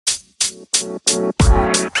Hey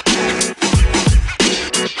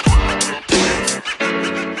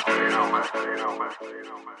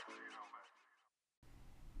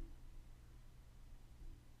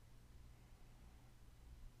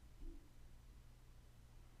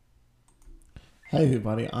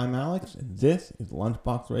everybody, I'm Alex, and this is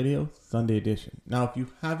Lunchbox Radio Sunday Edition. Now, if you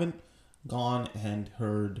haven't gone and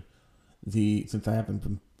heard since I haven't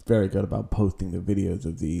been very good about posting the videos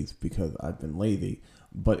of these because I've been lazy,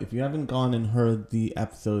 but if you haven't gone and heard the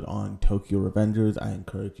episode on Tokyo Revengers, I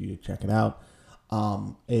encourage you to check it out.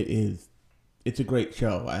 It's a great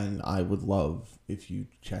show, and I would love if you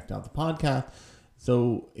checked out the podcast.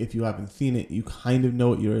 So if you haven't seen it, you kind of know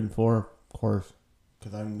what you're in for, of course,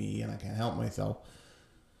 because I'm me and I can't help myself.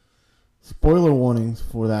 Spoiler warnings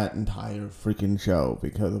for that entire freaking show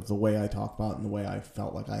because of the way I talk about it and the way I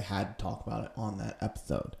felt like I had to talk about it on that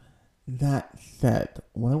episode. That said,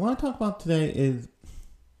 what I want to talk about today is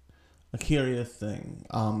a curious thing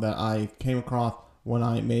that I came across when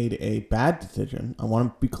I made a bad decision. I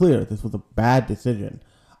want to be clear, this was a bad decision.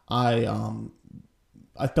 I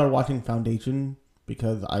started watching Foundation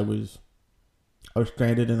because I was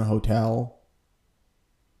stranded in a hotel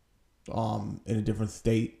in a different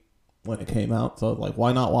state when it came out. So I was like,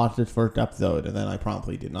 why not watch this first episode? And then I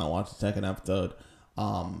promptly did not watch the second episode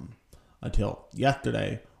until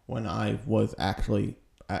yesterday when I was actually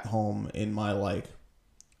at home in my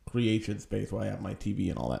creation space where I have my TV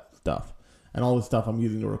and all that stuff. And all the stuff I'm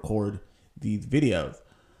using to record these videos.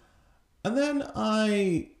 And then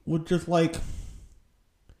I would just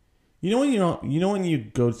you know when you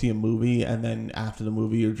go see a movie and then after the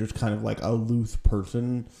movie you're just kind of like a loose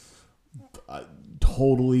person,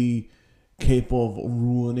 totally capable of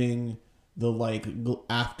ruining the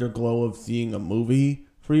afterglow of seeing a movie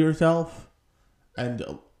for yourself. And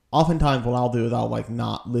oftentimes what I'll do is I'll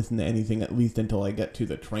not listen to anything at least until I get to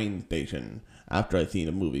the train station after I've seen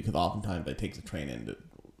a movie, because oftentimes I take the train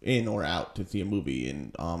in or out to see a movie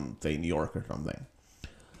in say New York or something.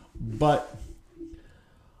 But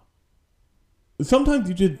sometimes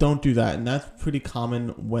you just don't do that, and that's pretty common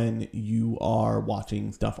when you are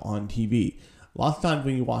watching stuff on TV. Lots of times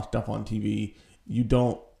when you watch stuff on TV, you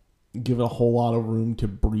don't give it a whole lot of room to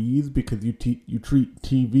breathe because you treat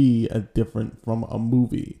TV as different from a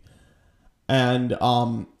movie. And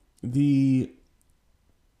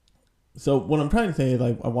so what I'm trying to say is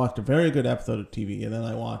I watched a very good episode of TV, and then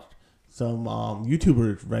I watched some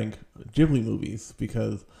YouTubers rank Ghibli movies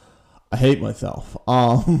because I hate myself.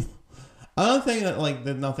 I'm not saying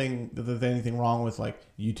that there's anything wrong with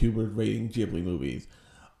YouTubers rating Ghibli movies,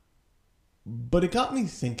 but it got me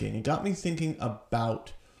thinking. It got me thinking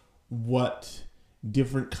about what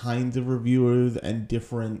different kinds of reviewers and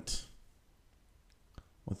different,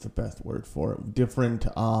 what's the best word for it? Different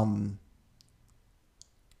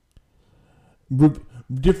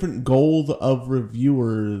different goals of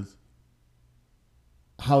reviewers,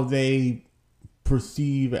 how they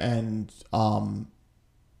perceive and I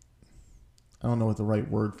don't know what the right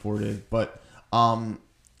word for it is, but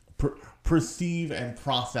perceive and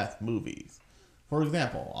process movies. For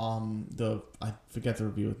example, I forget the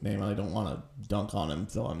reviewer's name. I don't want to dunk on him,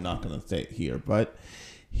 so I'm not going to say it here. But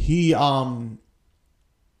he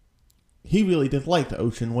really disliked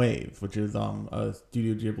Ocean Waves, which is a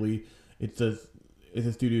Studio Ghibli. It's a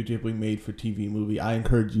Studio Ghibli made for TV movie. I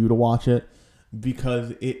encourage you to watch it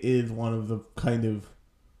because it is one of the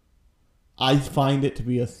I find it to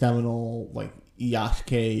be a seminal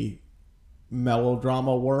Iyashike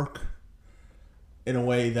melodrama work in a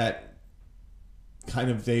way that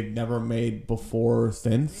they've never made before or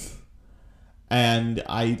since. And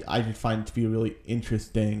I just find it to be a really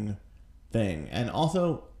interesting thing. And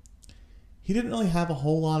also, he didn't really have a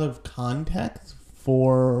whole lot of context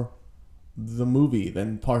for the movie.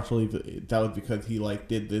 Then partially that was because he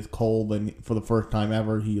did this cold, and for the first time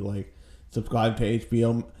ever he subscribed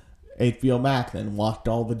to HBO Max and watched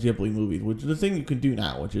all the Ghibli movies, which is a thing you can do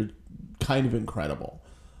now, which is kind of incredible.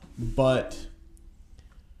 But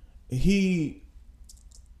he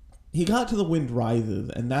got to The Wind Rises,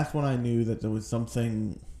 and that's when I knew that there was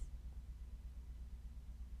something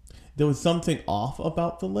off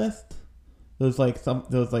about the list. There was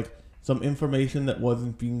some information that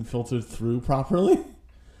wasn't being filtered through properly.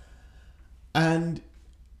 And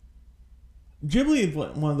Ghibli is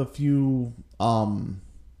one of the few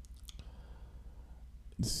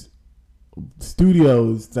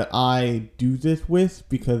studios that I do this with,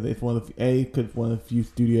 because it's one of the few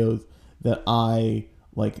studios that I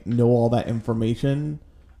know all that information,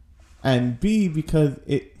 and B, because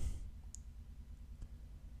it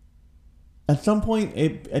at some point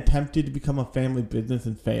it attempted to become a family business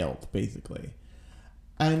and failed, basically.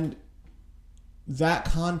 And that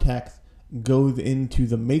context goes into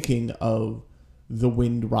the making of The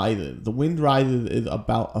Wind Rises. The Wind Rises is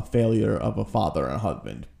about a failure of a father and a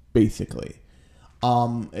husband, basically.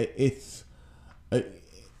 But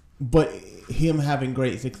him having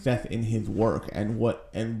great success in his work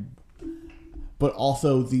but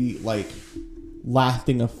also the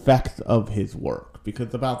lasting effects of his work, because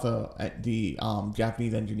it's about the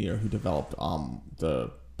Japanese engineer who developed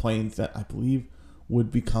the planes that I believe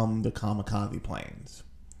would become the kamikaze planes.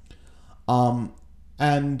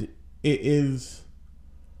 And it is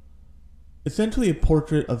essentially a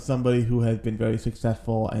portrait of somebody who has been very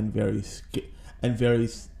successful and very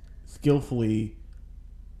skillfully,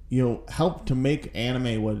 helped to make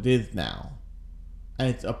anime what it is now. And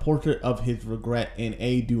it's a portrait of his regret in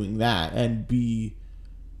A, doing that, and B,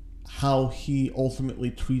 how he ultimately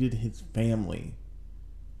treated his family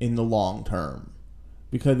in the long term.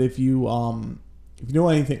 Because if you know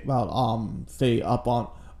anything about say up on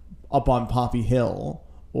Poppy Hill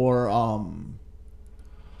or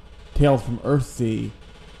Tales from Earthsea,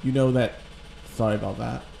 you know that. Sorry about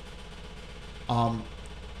that.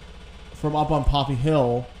 From Up on Poppy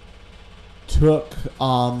Hill took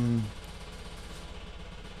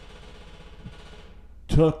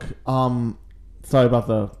sorry about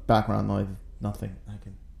the background noise. Nothing I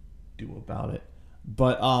can do about it.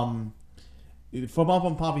 But From Up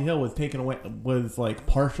on Poppy Hill was taken away, was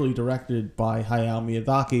partially directed by Hayao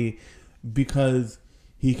Miyazaki because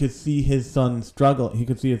he could see his son struggle. He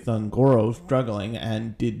could see his son Goro struggling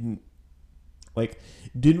and didn't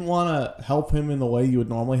want to help him in the way you would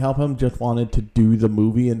normally help him. Just wanted to do the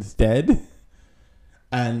movie instead,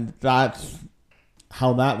 and that's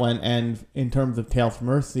how that went. And in terms of Tales from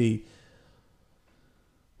Earthsea,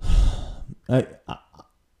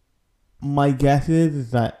 my guess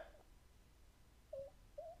is that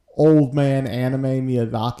old man anime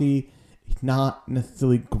Miyazaki is not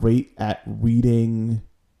necessarily great at reading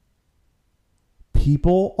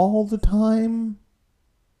people all the time.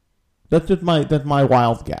 That's my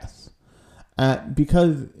wild guess.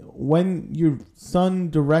 Because when your son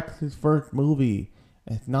directs his first movie,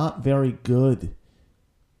 it's not very good.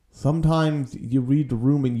 Sometimes you read the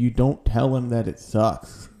room and you don't tell him that it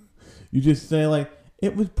sucks. You just say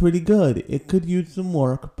it was pretty good. It could use some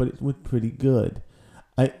work, but it was pretty good.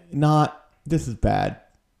 This is bad.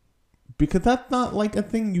 Because that's not a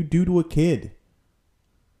thing you do to a kid.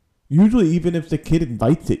 Usually, even if the kid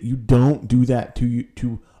invites it, you don't do that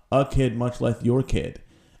to a kid, much less your kid.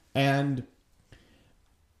 And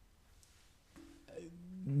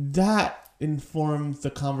that informs the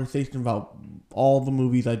conversation about all the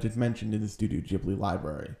movies I just mentioned in the Studio Ghibli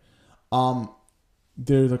library.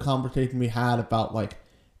 There's a conversation we had about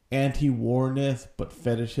anti-warness but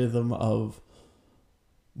fetishism of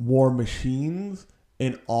war machines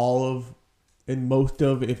in most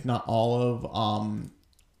of, if not all of,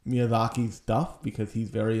 Miyazaki's stuff, because he's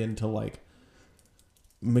very into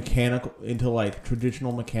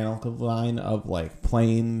traditional mechanical design of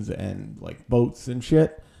planes and boats and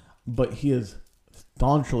shit, but he is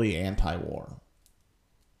staunchly anti-war.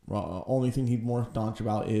 Only thing he's more staunch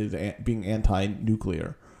about is being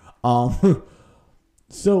anti-nuclear.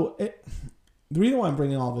 So the reason why I'm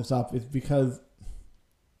bringing all this up is because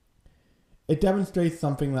it demonstrates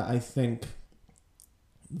something that I think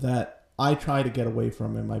that I try to get away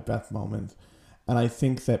from in my best moments, and I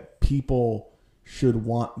think that reviewers should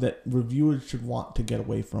want to get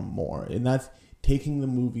away from more, and that's taking the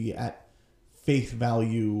movie at face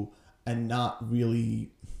value and not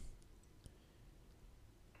really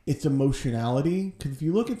its emotionality. Because if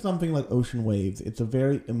you look at something like Ocean Waves, it's a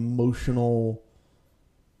very emotional,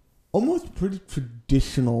 almost pretty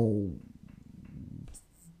traditional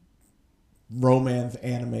romance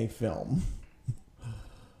anime film.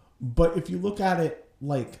 But if you look at it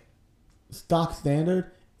stock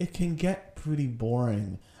standard, it can get pretty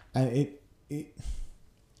boring. And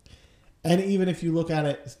and even if you look at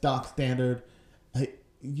it stock standard,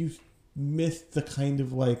 you miss the kind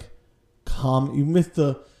of you miss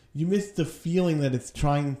the feeling that it's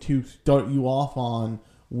trying to start you off on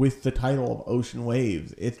with the title of Ocean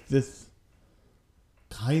Waves. It's this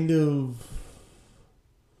kind of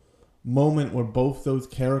moment where both those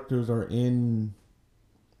characters are in,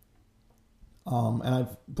 and I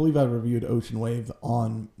believe I reviewed Ocean Waves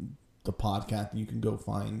on the podcast. You can go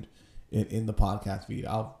find it in the podcast feed.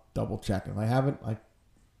 I'll double check. If I haven't, I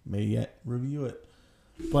may yet review it.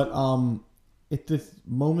 But it's this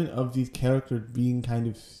moment of these characters being kind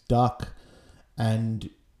of stuck and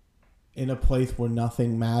in a place where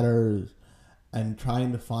nothing matters and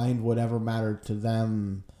trying to find whatever mattered to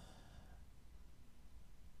them.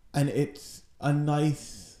 And it's a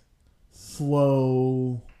nice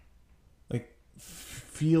slow, like,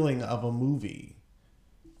 feeling of a movie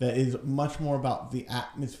that is much more about the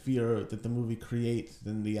atmosphere that the movie creates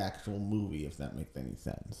than the actual movie, if that makes any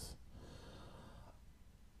sense.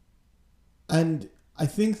 And I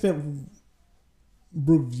think that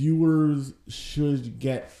reviewers should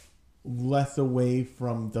get less away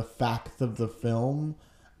from the facts of the film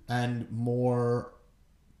and more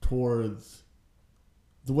towards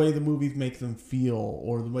the way the movies make them feel,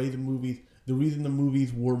 or the reason the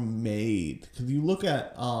movies were made. Because you look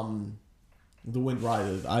at The Wind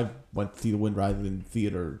Rises. I went to see The Wind Rises in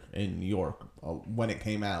theater in New York when it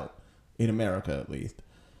came out, in America at least.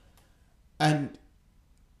 And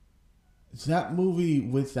that movie,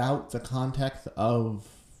 without the context of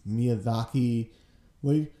Miyazaki,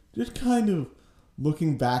 like, just kind of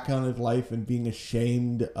looking back on his life and being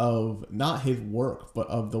ashamed of not his work, but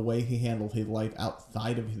of the way he handled his life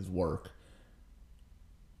outside of his work.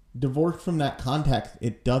 Divorced from that context,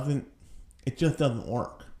 it just doesn't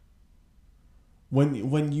work.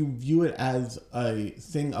 When you view it as a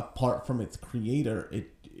thing apart from its creator,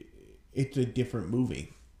 it's a different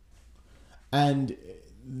movie. And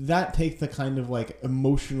that takes the kind of, like,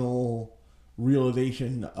 emotional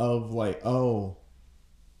realization of, like, oh,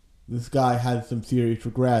 this guy has some serious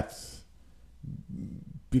regrets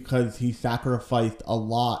because he sacrificed a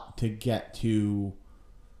lot to get to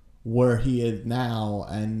where he is now,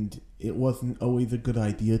 and it wasn't always a good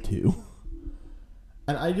idea to.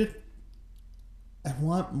 And I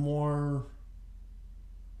want more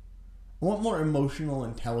emotional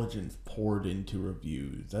intelligence poured into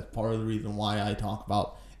reviews. That's part of the reason why I talk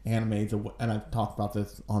about anime, and I've talked about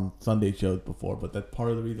this on Sunday shows before, but that's part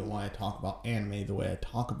of the reason why I talk about anime the way I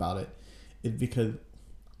talk about it, is because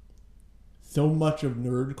so much of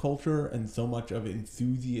nerd culture and so much of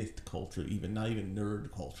enthusiast culture, not even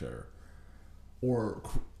nerd culture, or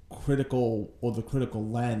critical, or the critical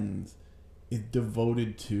lens, is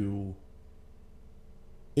devoted to,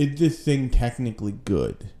 is this thing technically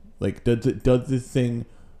good? Like, does this thing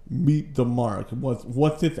meet the mark?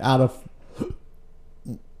 What's this out of,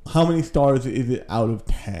 how many stars is it out of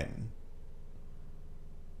 10?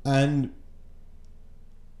 And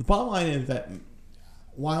the bottom line is that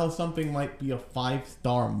while something might be a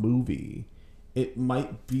 5-star movie, it might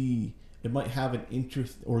have an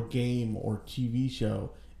interest, or game or TV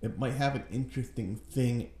show, it might have an interesting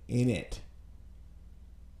thing in it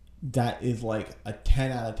that is like a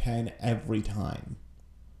 10 out of 10 every time.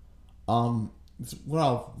 What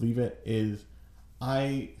I'll leave it is,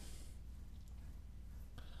 I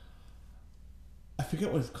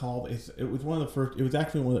forget what it's called. It was one of the first. It was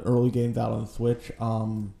actually one of the early games out on the Switch.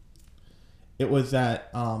 It was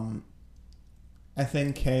that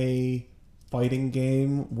SNK fighting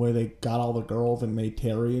game where they got all the girls and made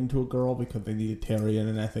Terry into a girl because they needed Terry in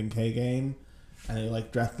an SNK game, and they,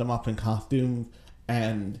 like, dressed them up in costumes,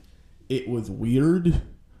 and it was weird.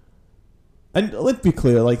 And let's be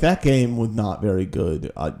clear, like, that game was not very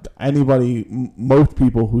good. Most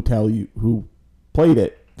people who played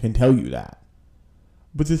it can tell you that.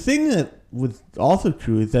 But the thing that was also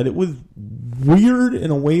true is that it was weird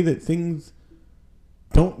in a way that things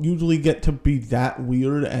don't usually get to be that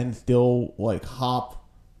weird and still, like, hop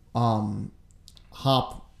the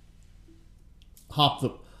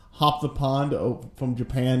pond from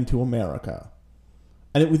Japan to America.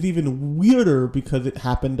 And it was even weirder because it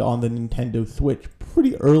happened on the Nintendo Switch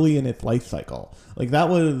pretty early in its life cycle. Like, that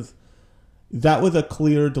was a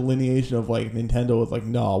clear delineation of, like, Nintendo was like,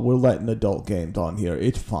 no, we're letting adult games on here.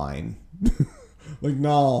 It's fine. Like,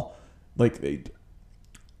 no, like,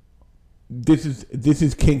 this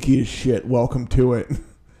is kinky as shit. Welcome to it.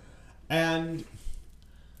 And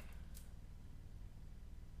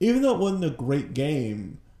even though it wasn't a great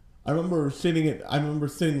game, I remember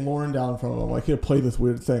sitting Lauren down in front of him, like, here, play this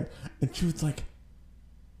weird thing. And she was like,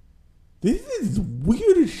 this is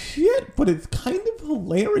weird as shit, but it's kind of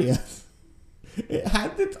hilarious. It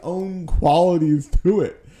has its own qualities to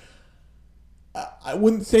it. I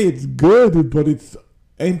wouldn't say it's good, but it's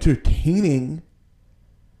entertaining.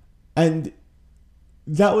 And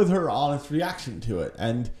that was her honest reaction to it.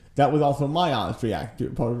 And that was also my honest reaction to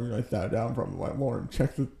it. Part of me, I sat down from like, Lauren,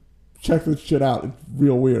 check this shit out. It's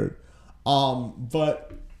real weird.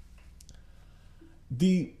 But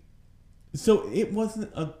so it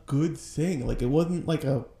wasn't a good thing. Like, it wasn't like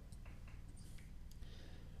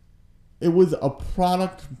it was a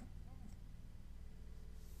product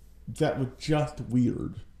that was just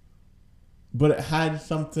weird. But it had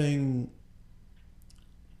something,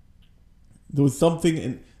 there's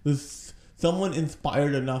someone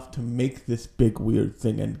inspired enough to make this big weird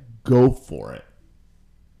thing and go for it.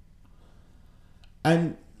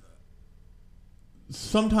 And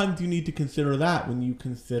sometimes you need to consider that when you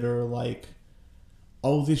consider, like,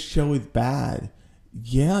 oh, this show is bad.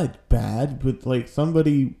 Yeah, it's bad, but, like,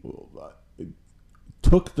 somebody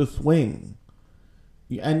took the swing.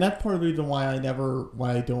 And that's part of the reason why I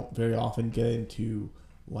don't very often get into,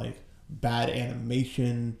 like, bad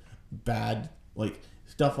animation, bad, like,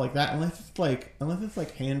 stuff like that. Unless it's like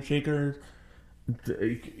Handshakers,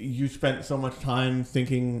 you spent so much time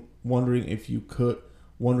wondering if you could,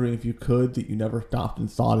 that you never stopped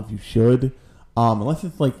and thought if you should. Unless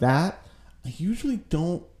it's like that, I usually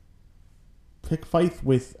don't pick fights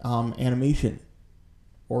with animation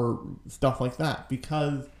or stuff like that,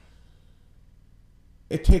 because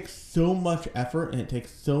it takes so much effort and it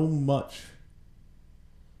takes so much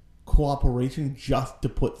cooperation just to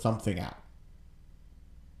put something out.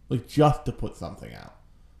 Like, just to put something out.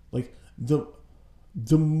 Like, the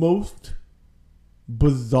most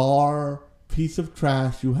bizarre piece of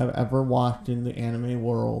trash you have ever watched in the anime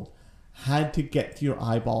world had to get to your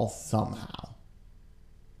eyeballs somehow.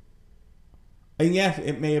 And yes,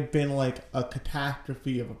 it may have been like a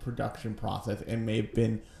catastrophe of a production process. It may have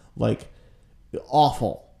been like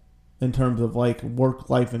awful in terms of like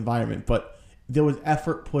work-life environment, but there was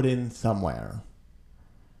effort put in somewhere.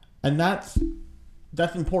 And that's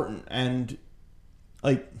important. And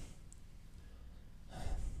like,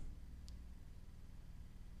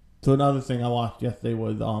 so another thing I watched yesterday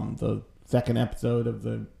was the second episode of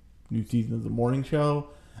the new season of The Morning Show,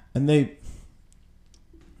 and they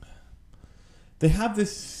have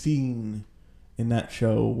this scene in that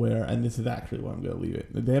show where, and this is actually where I'm going to leave it.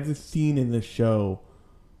 They have this scene in this show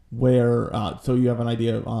where, so you have an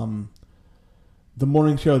idea. The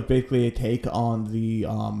Morning Show is basically a take on the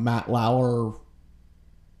Matt Lauer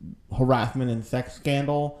harassment and sex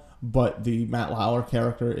scandal, but the Matt Lauer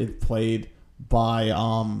character is played by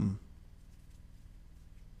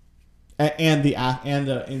and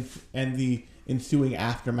the ensuing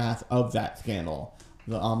aftermath of that scandal.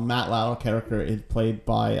 The Matt Lauer character is played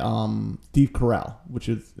by Steve Carell, which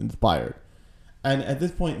is inspired. And at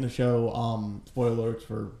this point in the show, spoiler alerts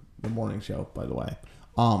for The Morning Show, by the way.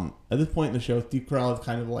 At this point in the show, Steve Carell is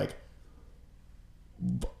kind of like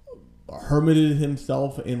hermited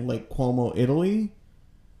himself in Lake Como, Italy.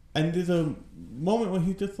 And there's a moment when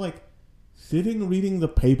he's just like sitting, reading the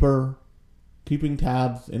paper, keeping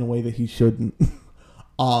tabs in a way that he shouldn't.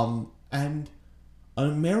 And an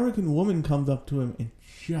American woman comes up to him and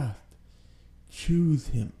just chews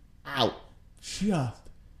him out. Just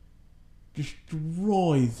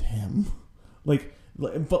destroys him. But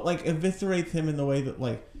eviscerates him in the way that,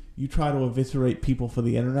 like, you try to eviscerate people for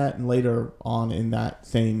the internet, and later on in that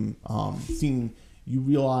same scene, you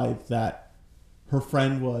realize that her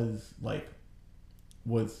friend was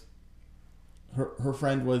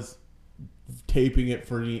taping it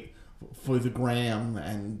for the gram,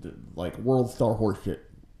 and like World Star horseshit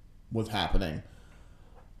was happening.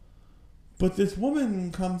 But this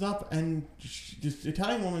woman comes up, and this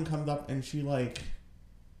Italian woman comes up, and she like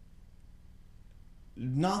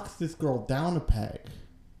knocks this girl down a peg.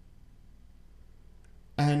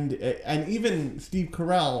 And even Steve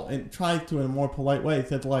Carell tries to, in a more polite way,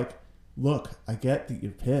 says like, "Look, I get that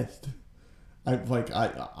you're pissed.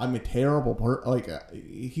 I'm a terrible person.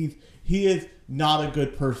 He is not a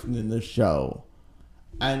good person in this show."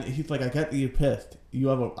 And he's like, "I get that you're pissed.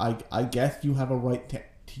 I guess you have a right to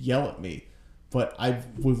yell at me, but I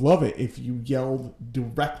would love it if you yelled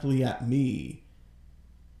directly at me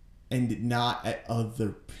and not at other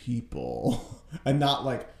people." And not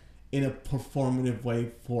like in a performative way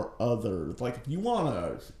for others. Like, if you want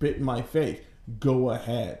to spit in my face, go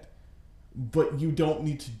ahead. But you don't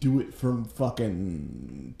need to do it from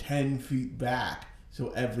fucking 10 feet back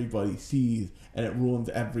so everybody sees and it ruins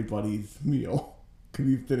everybody's meal. Because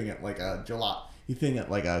he's sitting at like a gelato. He's sitting at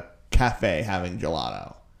like a cafe having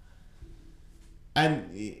gelato.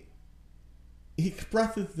 And he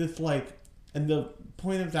expresses this like, and the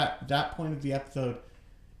point of that point of the episode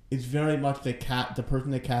is very much the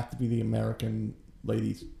person they cast to be the American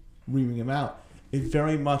ladies reaming him out is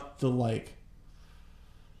very much the like,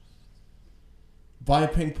 buy a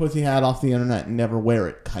pink pussy hat off the internet and never wear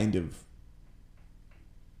it kind of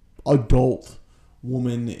adult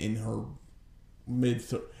woman in her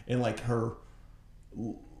her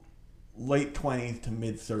late 20s to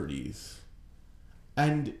mid 30s.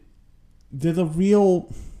 And there's a real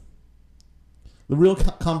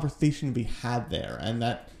conversation to be had there, and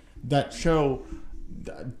that show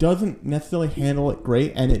doesn't necessarily handle it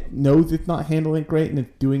great, and it knows it's not handling it great, and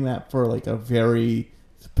it's doing that for like a very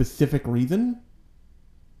specific reason.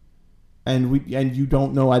 And you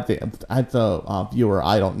don't know, as a viewer,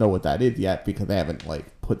 I don't know what that is yet because they haven't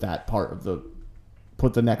like put that part of the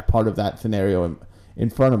put the next part of that scenario in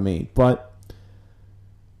front of me. But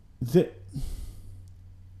it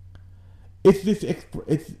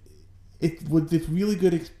was this really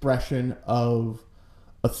good expression of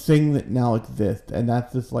a thing that now exists, and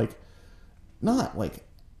that's this like not like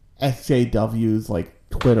SJWs like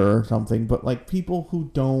Twitter or something, but like people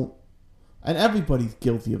who don't, and everybody's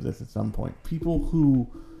guilty of this at some point. People who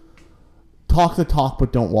talk the talk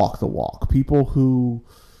but don't walk the walk. People who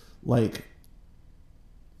like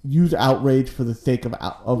use outrage for the sake of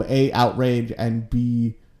A, outrage, and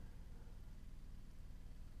B,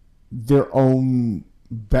 their own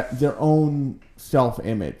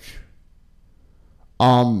self-image.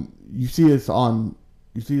 You see this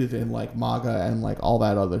in like MAGA and like all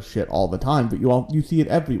that other shit all the time, but you see it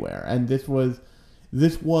everywhere. And this was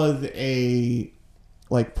a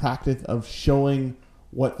like practice of showing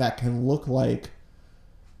what that can look like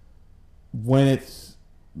when it's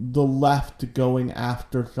the left going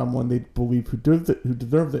after someone they believe who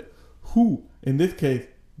deserves it, who in this case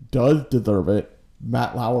does deserve it.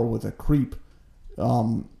 Matt Lauer was a creep.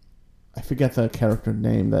 I forget the character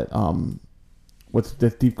name that what's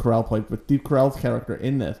this Steve Carell played, but Steve Carell's character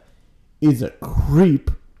in this is a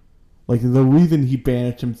creep. Like, the reason he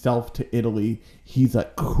banished himself to Italy, he's a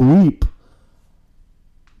creep.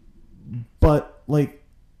 But like,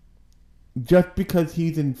 just because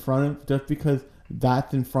that's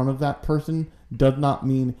in front of that person does not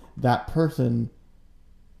mean that person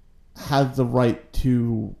has the right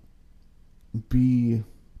to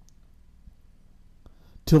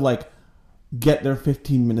like get their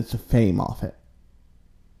 15 minutes of fame off it.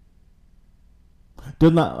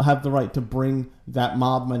 Does not have the right to bring that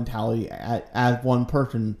mob mentality as one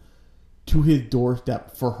person to his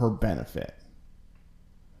doorstep for her benefit.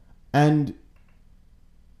 And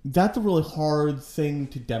that's a really hard thing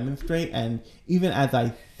to demonstrate, and even as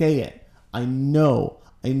I say it, I know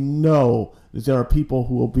that there are people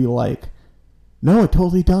who will be like, no, it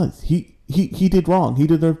totally does. He did wrong. He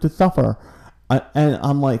deserves to suffer. And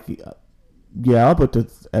I'm like, yeah, but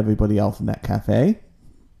does everybody else in that cafe?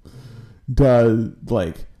 Where does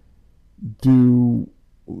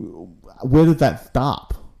that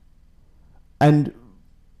stop? And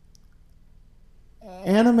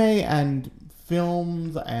anime and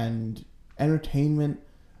films and entertainment,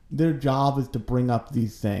 their job is to bring up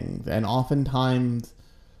these things, and oftentimes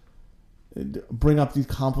bring up these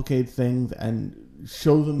complicated things and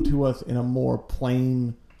show them to us in a more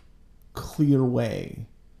plain, clear way.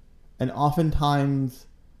 And oftentimes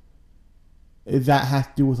that has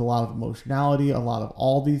to do with a lot of emotionality, a lot of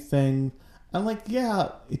all these things. And like,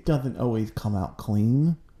 yeah, it doesn't always come out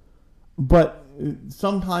clean, but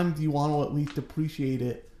sometimes you want to at least appreciate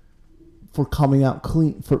it for coming out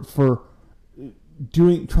clean, for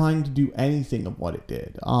trying to do anything of what it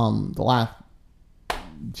did. The last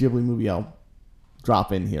Ghibli movie I'll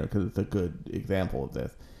drop in here because it's a good example of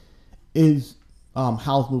this is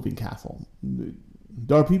Howl's Moving Castle.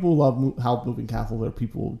 There are people who love Howl's Moving Castle. There are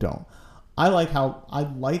people who don't. I like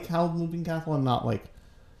Howl's Moving Castle.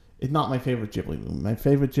 It's not my favorite Ghibli movie. My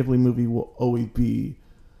favorite Ghibli movie will always be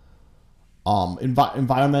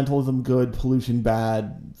environmentalism good, pollution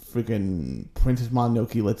bad, freaking Princess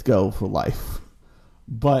Mononoke, let's go for life.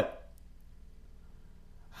 But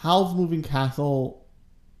Howl's Moving Castle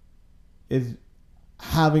is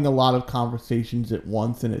having a lot of conversations at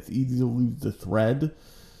once, and it's easy to lose the thread.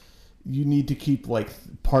 You need to keep like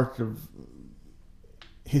parts of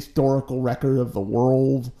historical record of the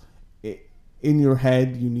world in your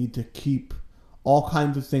head. You need to keep all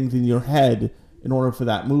kinds of things in your head in order for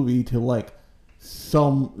that movie to like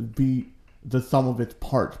be the sum of its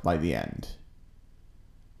parts by the end.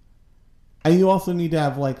 And you also need to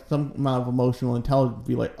have like some amount of emotional intelligence to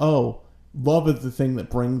be like, oh, love is the thing that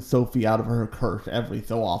brings Sophie out of her curse every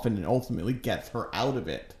so often and ultimately gets her out of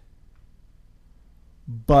it.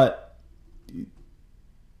 But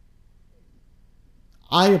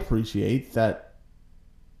I appreciate that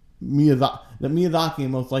Miyazaki,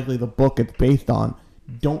 and most likely the book it's based on,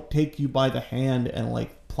 don't take you by the hand and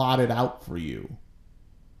like plot it out for you.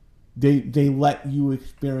 They let you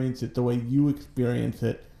experience it the way you experience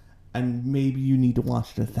it, and maybe you need to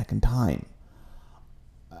watch it a second time.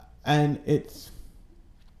 And it's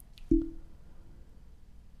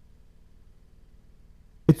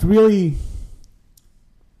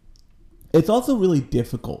also really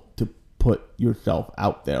difficult to put yourself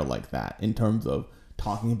out there like that in terms of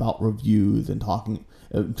talking about reviews and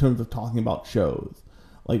in terms of talking about shows.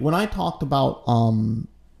 Like when I talked about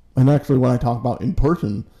when I talked about in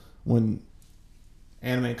person when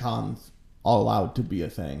anime cons are allowed to be a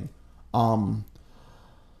thing, when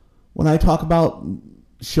I talk about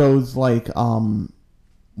shows like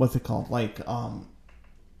what's it called? Like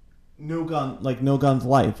No Guns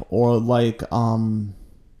Life, or like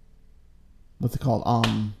what's it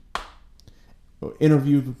called?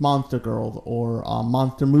 Interviews with Monster Girls, or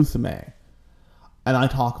Monster Musume, and I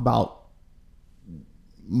talk about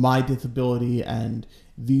my disability and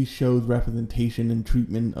these shows' representation and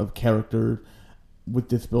treatment of characters with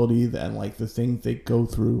disabilities and like the things they go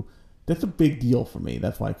through. That's a big deal for me.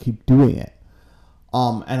 That's why I keep doing it.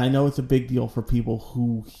 And I know it's a big deal for people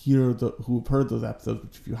who've heard those episodes,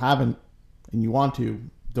 which if you haven't and you want to,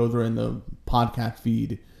 those are in the podcast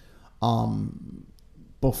feed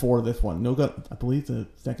before this one. I believe the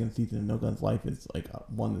second season of No Guns Life is like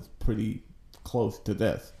one that's pretty close to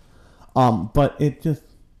this. But it's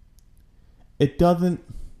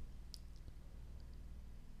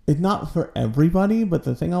not for everybody, but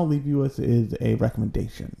the thing I'll leave you with is a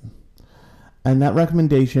recommendation. And that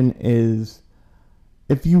recommendation is,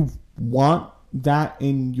 if you want that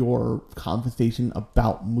in your conversation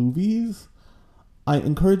about movies, I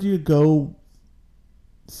encourage you to go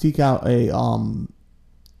seek out a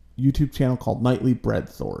YouTube channel called Nightly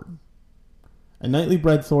Breadsword. And Nightly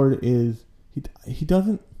Breadsword is, he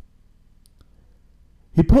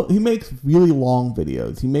makes really long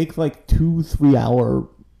videos. He makes like 2-3 hour,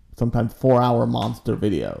 sometimes 4 hour monster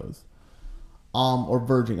videos. Or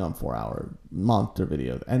verging on 4 hour monster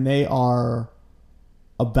videos. And they are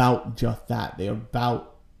about just that. They are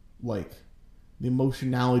about like the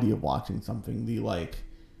emotionality of watching something.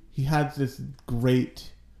 He has this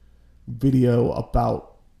great video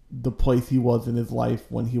about the place he was in his life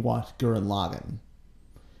when he watched Gurren Lagann.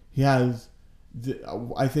 He has,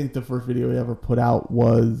 I think the first video he ever put out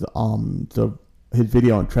was his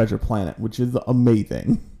video on Treasure Planet, which is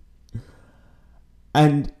amazing.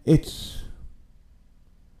 And it's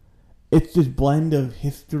this blend of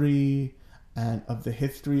history and of the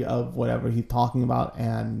history of whatever he's talking about,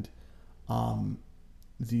 and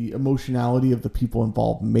the emotionality of the people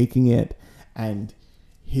involved making it, and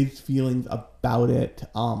his feelings about it.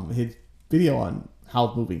 His video on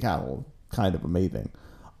Howl's Moving Castle is kind of amazing.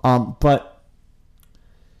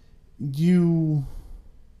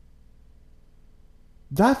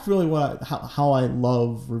 That's really how I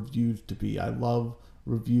love reviews to be. I love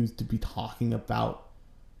reviews to be talking about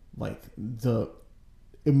like the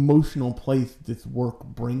emotional place this work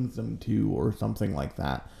brings them to, or something like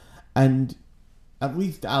that. And at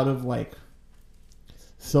least out of like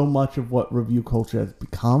so much of what review culture has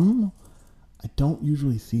become, I don't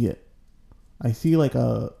usually see it. I see like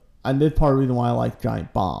and that's part of the reason why I like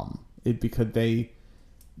Giant Bomb, is because they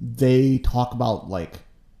talk about like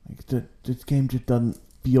this game just doesn't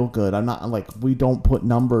feel good. I'm not like, we don't put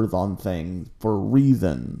numbers on things for a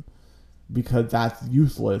reason, because that's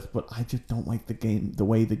useless, but I just don't like the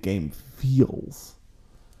way the game feels.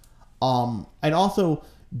 And also,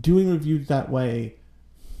 doing reviews that way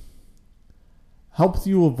helps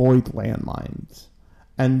you avoid landmines.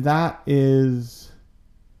 And that is,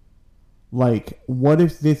 like, what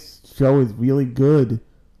if this show is really good,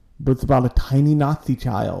 but it's about a tiny Nazi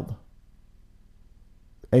child,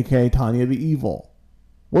 aka Tanya the Evil?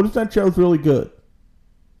 What if that show's really good?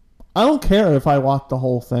 I don't care if I watch the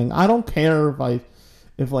whole thing. I don't care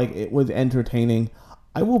if it was entertaining.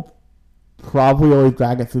 I will probably always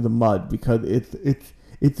drag it through the mud, because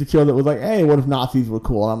it's a show that was like, hey, what if Nazis were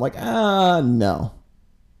cool? And I'm like, no.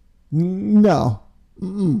 We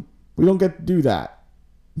don't get to do that.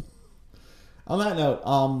 On that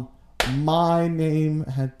note, my name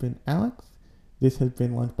has been Alex. This has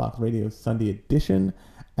been Lunchbox Radio Sunday edition,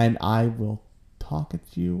 and I will talk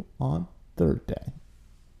at you on Thursday.